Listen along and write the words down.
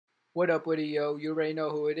What up with it, yo? You already know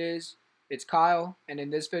who it is. It's Kyle, and in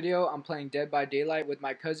this video, I'm playing Dead by Daylight with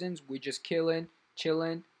my cousins. We just killing,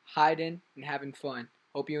 chilling, hiding, and having fun.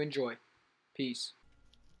 Hope you enjoy. Peace.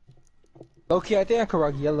 Okay, I think I could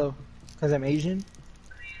rock yellow, cause I'm Asian.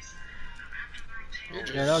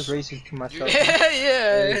 Yeah, that was racist to myself.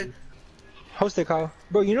 Yeah. Host it, Kyle.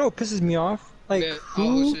 Bro, you know what pisses me off? Like, Bet. I'll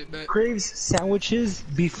host who it, bet. craves sandwiches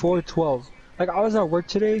before 12? Like, I was at work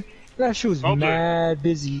today, that shit was mad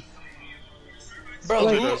busy. Bro,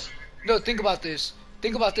 Like, no, think about this.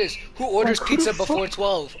 Think about this. Who orders like, who the pizza before fuck?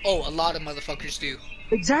 12? Oh, a lot of motherfuckers do.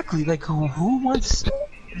 Exactly, like, who wants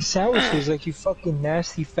sandwiches? Like, you fucking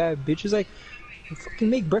nasty fat bitches. Like, you fucking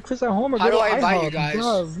make breakfast at home or How go do to I invite you IHOP, guys?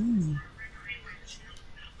 bro.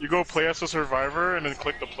 You go play as a survivor and then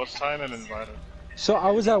click the plus sign and invite him. So I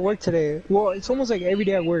was at work today. Well, it's almost like every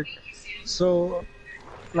day at work. So,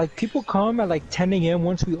 like, people come at like 10 a.m.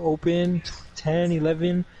 once we open, 10,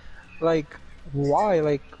 11. Like, why?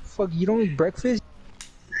 Like, fuck, you don't eat breakfast?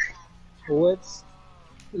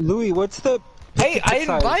 Louis, what's the Hey, I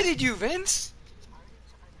size? invited you, Vince.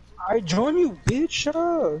 I join you, bitch, shut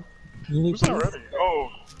up. You need Who's not ready? Oh,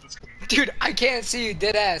 Dude, I can't see you,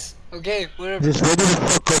 dead ass. Okay, whatever. Just ready the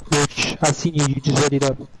fuck up, bitch. I've seen you, you just ready it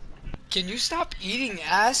up. Can you stop eating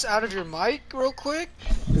ass out of your mic real quick?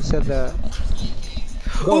 Who said that?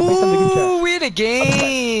 Go, play some the Ooh, we in a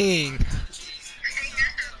gang.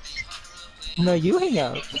 No, you hang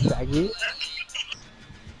out, faggot.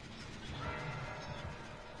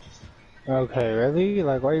 Okay, really?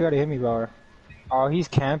 Like, why you gotta hit me, bro? Oh, he's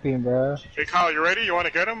camping, bro. hey Kyle, you ready? You want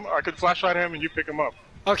to get him? I could flashlight him and you pick him up.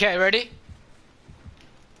 Okay, ready?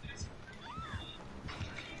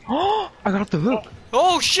 Oh, I got off the hook.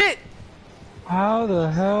 Oh shit! How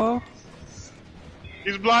the hell?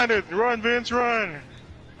 He's blinded. Run, Vince, run.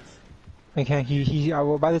 I can't.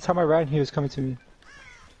 Well, by the time I ran, he was coming to me.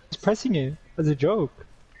 He's pressing it as a joke.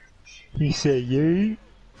 He said, "Yay."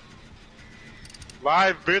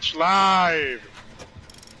 Live, bitch, live.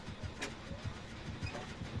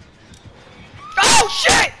 Oh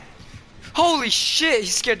shit! Holy shit! He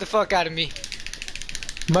scared the fuck out of me.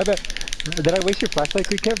 My bad. Did I waste your flashlight,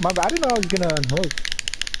 quick cap? My bad. I didn't know I was gonna unhook.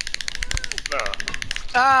 No.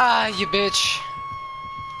 Ah, you bitch.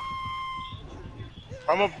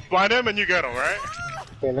 I'm gonna blind him and you get him, right?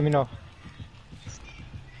 Okay, let me know.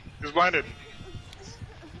 He's blinded.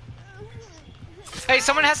 Hey,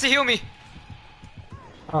 someone has to heal me.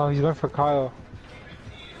 Oh, he's going for Kyle.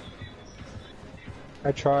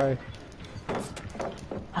 I try.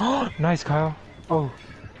 Oh, nice, Kyle. Oh.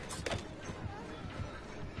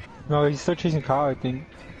 No, he's still chasing Kyle, I think.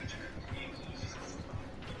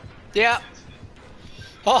 Yeah.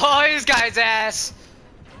 Oh, this guy's ass.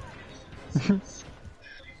 Do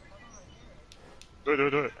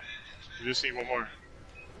it. You just need one more.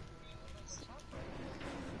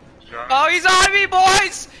 Oh, he's on me,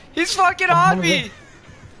 boys! He's fucking on me!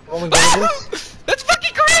 Oh my god, That's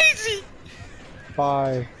fucking crazy!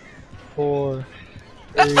 5, 4.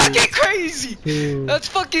 That's 3, fucking crazy! 2, That's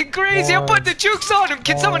fucking crazy! I'm putting the jukes on him!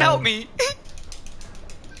 Can someone help me?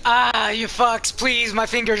 Ah, you fucks, please, my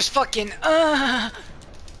fingers fucking,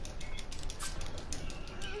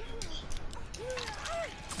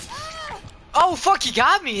 Oh, fuck, he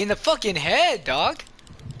got me in the fucking head, dog.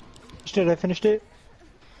 I finished it.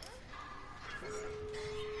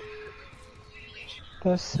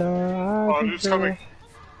 That's Oh, it's coming.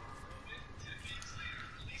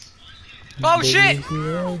 Oh, shit!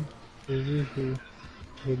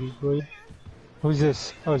 Who's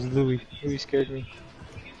this? Oh, it's Louis. Louis scared me.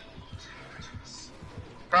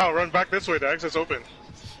 Kyle, run back this way. The exit's open.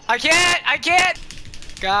 I can't! I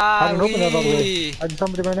didn't open that all the way. I just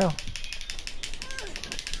opened it right now.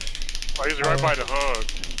 Oh, he's right by the hook.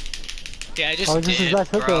 Yeah, I just Oh, this is that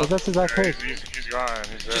hook though. This is that Yeah, hook. he's gone.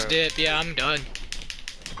 He's Just dead. dip, yeah, I'm done.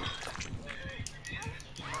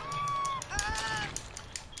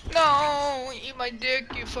 No, eat my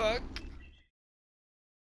dick, you fuck.